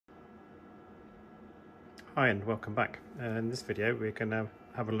Hi and welcome back. In this video we're going to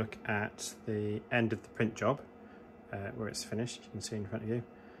have a look at the end of the print job where it's finished, you can see in front of you,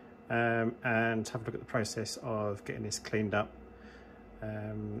 and have a look at the process of getting this cleaned up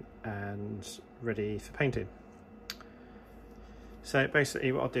and ready for painting. So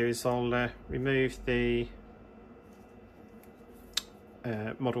basically what I'll do is I'll remove the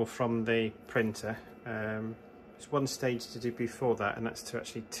model from the printer. There's one stage to do before that, and that's to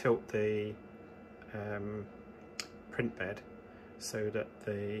actually tilt the print bed so that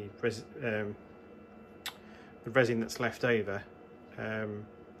the resin that's left over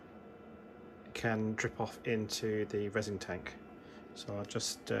can drip off into the resin tank. So I'll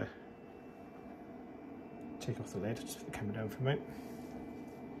just take off the lid, just put the camera down for a moment.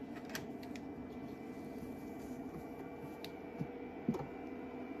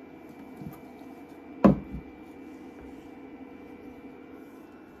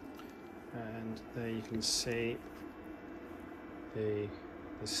 And there you can see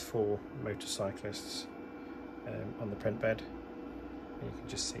there's 4 motorcyclists on the print bed. And you can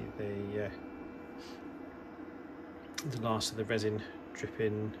just see the last of the resin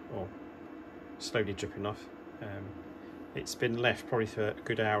dripping, or slowly dripping off. It's been left probably for a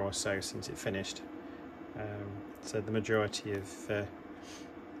good hour or so since it finished, so the majority of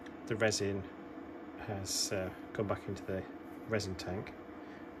the resin has gone back into the resin tank.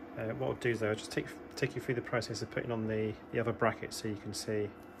 What I'll do though, I'll just take you through the process of putting on the other bracket so you can see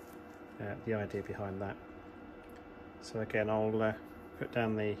the idea behind that. So again, I'll put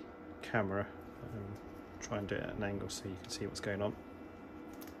down the camera and try and do it at an angle so you can see what's going on.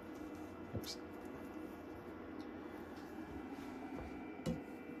 Oops.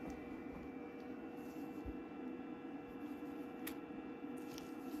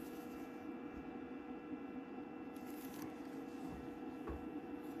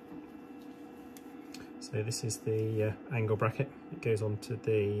 So this is the angle bracket. It goes onto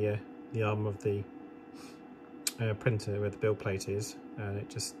the arm of the printer where the build plate is, and it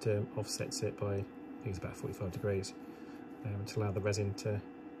just offsets it by, I think it's about 45 degrees, to allow the resin to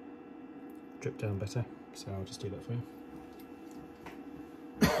drip down better. So I'll just do that for you.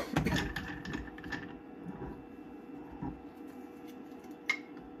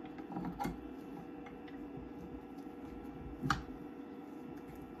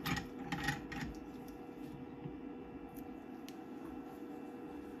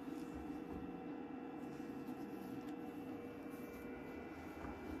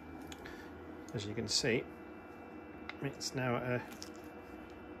 As you can see, it's now at a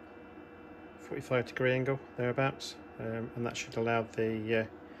 45-degree angle thereabouts, and that should allow the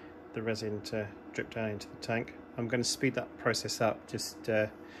resin to drip down into the tank. I'm going to speed that process up, just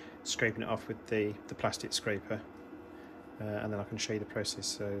scraping it off with the plastic scraper, and then I can show you the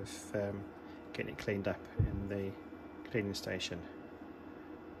process of getting it cleaned up in the cleaning station.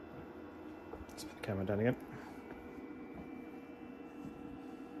 Let's put the camera down again.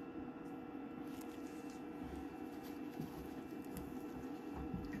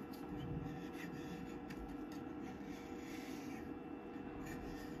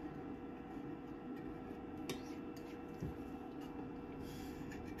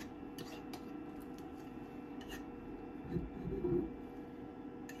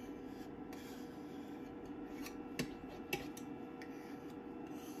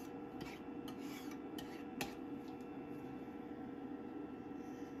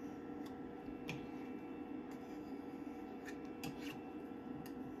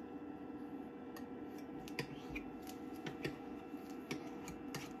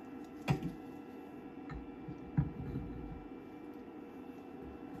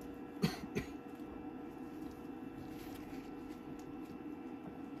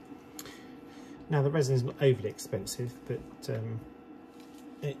 Now the resin is not overly expensive, but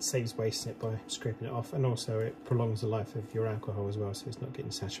it saves wasting it by scraping it off, and also it prolongs the life of your alcohol as well, so it's not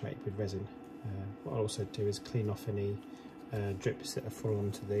getting saturated with resin. What I'll also do is clean off any drips that have fallen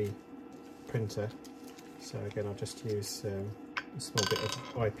onto the printer. So again, I'll just use a small bit of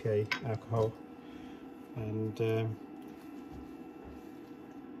IPA alcohol and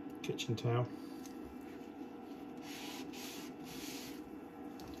kitchen towel.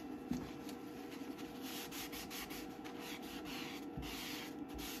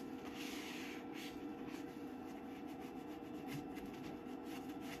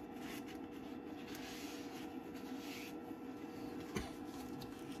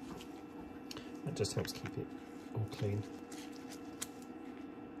 That just helps keep it all clean.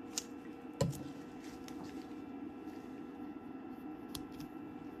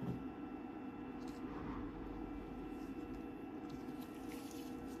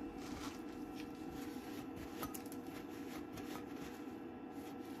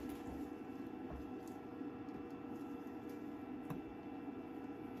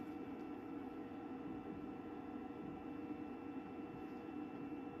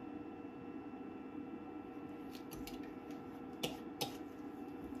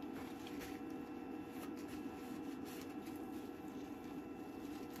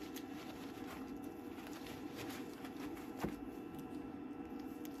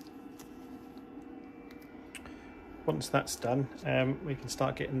 once that's done, we can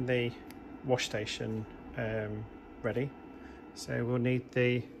start getting the wash station ready. So we'll need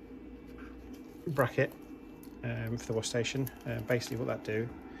the bracket for the wash station. Basically what that do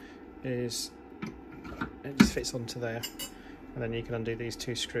is it just fits onto there, and then you can undo these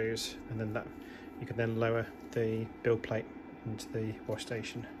 2 screws, and then that you can then lower the build plate into the wash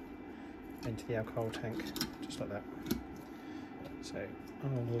station, into the alcohol tank, just like that. So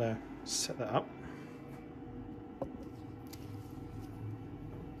I'll set that up.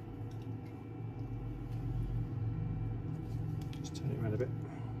 Just turn it around a bit.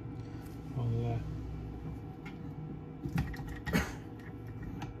 I'll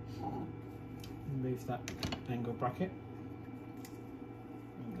move that angle bracket.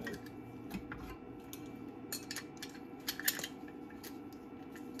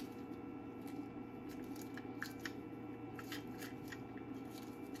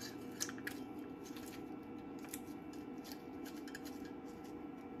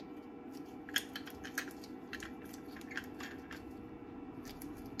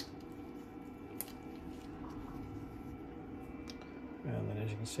 And then, as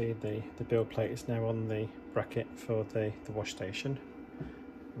you can see, the build plate is now on the bracket for the wash station,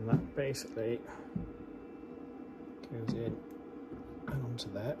 and that basically goes in and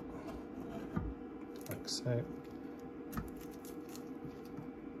onto there, like so.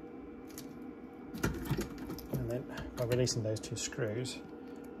 And then by releasing those 2 screws,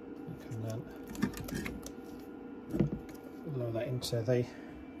 you can then lower that into the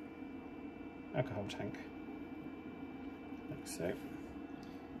alcohol tank, like so.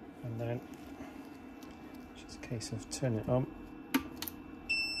 And then it's just a case of turning it on.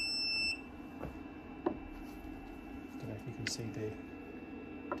 Don't know if you can see the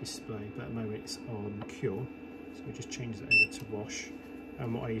display, but at the moment it's on cure, so we just change that over to wash.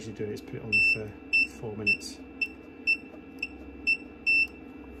 And what I usually do is put it on for 4 minutes,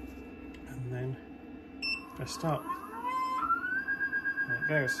 and then press start. There it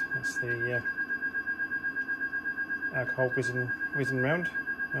goes. That's the alcohol whizzing round,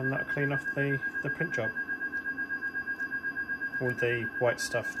 and that'll clean off the print job. All the white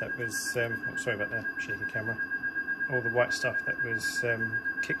stuff that was, oh, sorry about the shaky camera, all the white stuff that was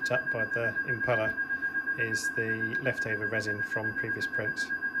kicked up by the impeller is the leftover resin from previous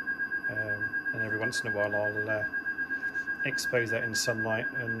prints. And every once in a while I'll expose that in sunlight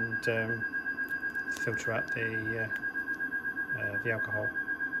and filter out the alcohol,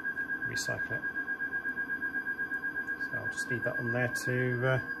 recycle it. So I'll just leave that on there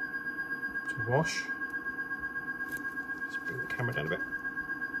to wash. Just bring the camera down a bit.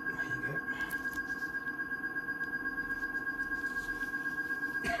 There you go.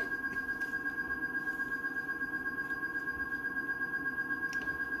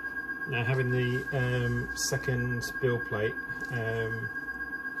 Now, having the second build plate, I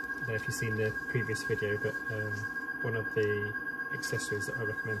don't know if you've seen the previous video, but one of the accessories that I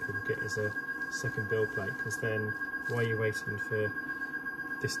recommend people get is a second build plate, because then while you're waiting for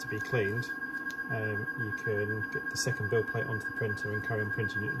this to be cleaned, you can get the second build plate onto the printer and carry on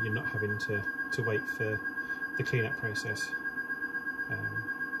printing. You're not having to wait for the cleanup process.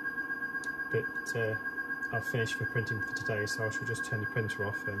 But I've finished for printing for today, so I shall just turn the printer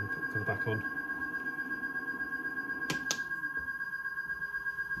off and put the cover back on.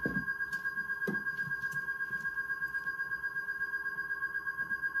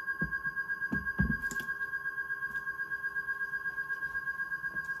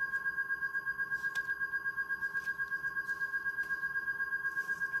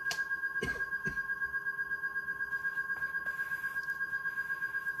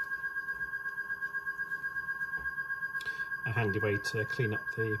 A handy way to clean up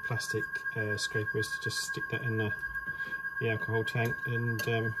the plastic scraper is to just stick that in the alcohol tank and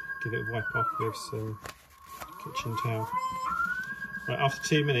give it a wipe off with some kitchen towel. Right, after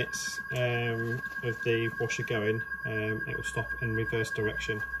 2 minutes of the washer going, it will stop in reverse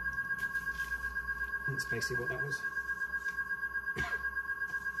direction. That's basically what that was.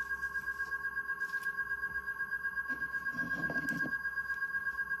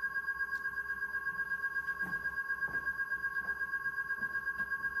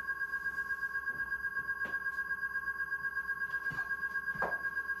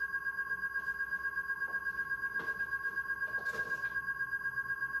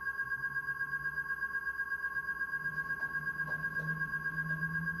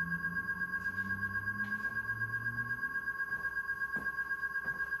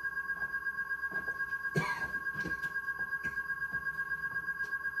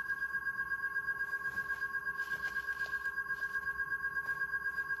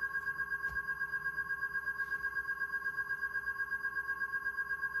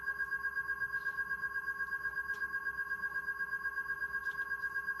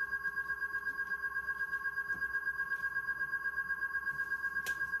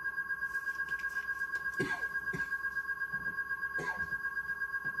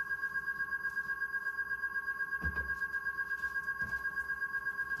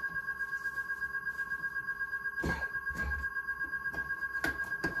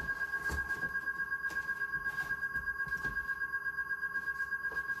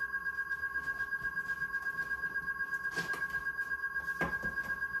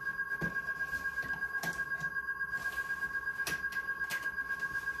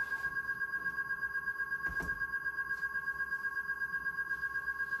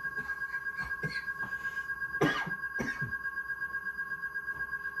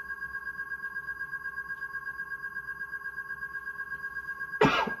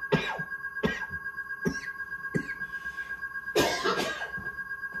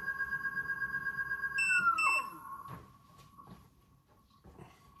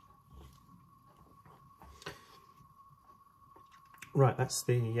 Right, that's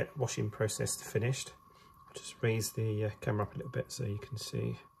the washing process finished. I'll just raise the camera up a little bit so you can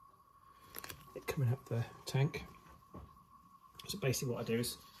see it coming up the tank. So basically what I do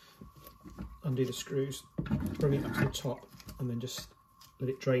is undo the screws, bring it up to the top, and then just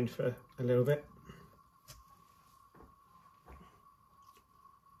let it drain for a little bit.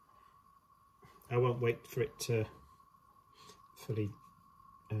 I won't wait for it to fully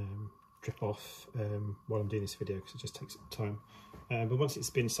drip off while I'm doing this video, because it just takes time. But once it's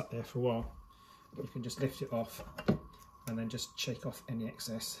been sat there for a while, you can just lift it off and then just shake off any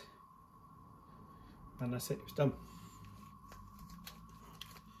excess, and that's it, it's done.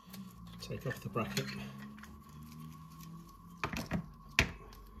 Take off the bracket.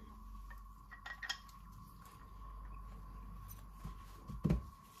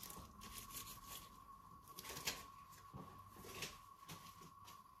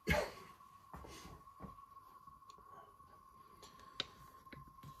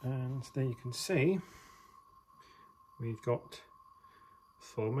 And there you can see we've got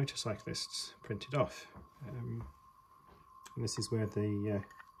 4 motorcyclists printed off, and this is where the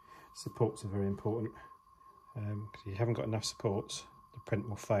supports are very important, because if you haven't got enough supports, the print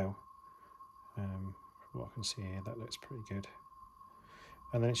will fail. From what I can see here, that looks pretty good.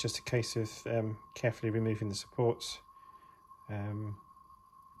 And then it's just a case of carefully removing the supports, and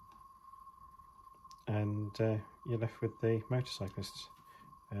you're left with the motorcyclists.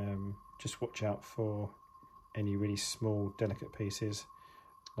 Just watch out for any really small, delicate pieces.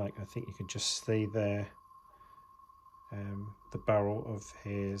 Like, I think you can just see there the barrel of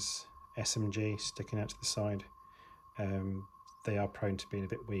his SMG sticking out to the side. They are prone to being a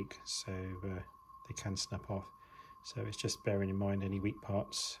bit weak, so they can snap off. So it's just bearing in mind any weak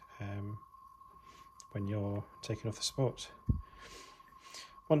parts when you're taking off the supports.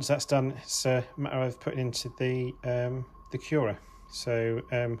 Once that's done, it's a matter of putting into the curer. So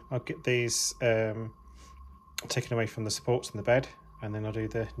I'll get these taken away from the supports in the bed, and then I'll do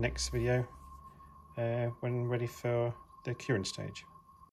the next video when ready for the curing stage.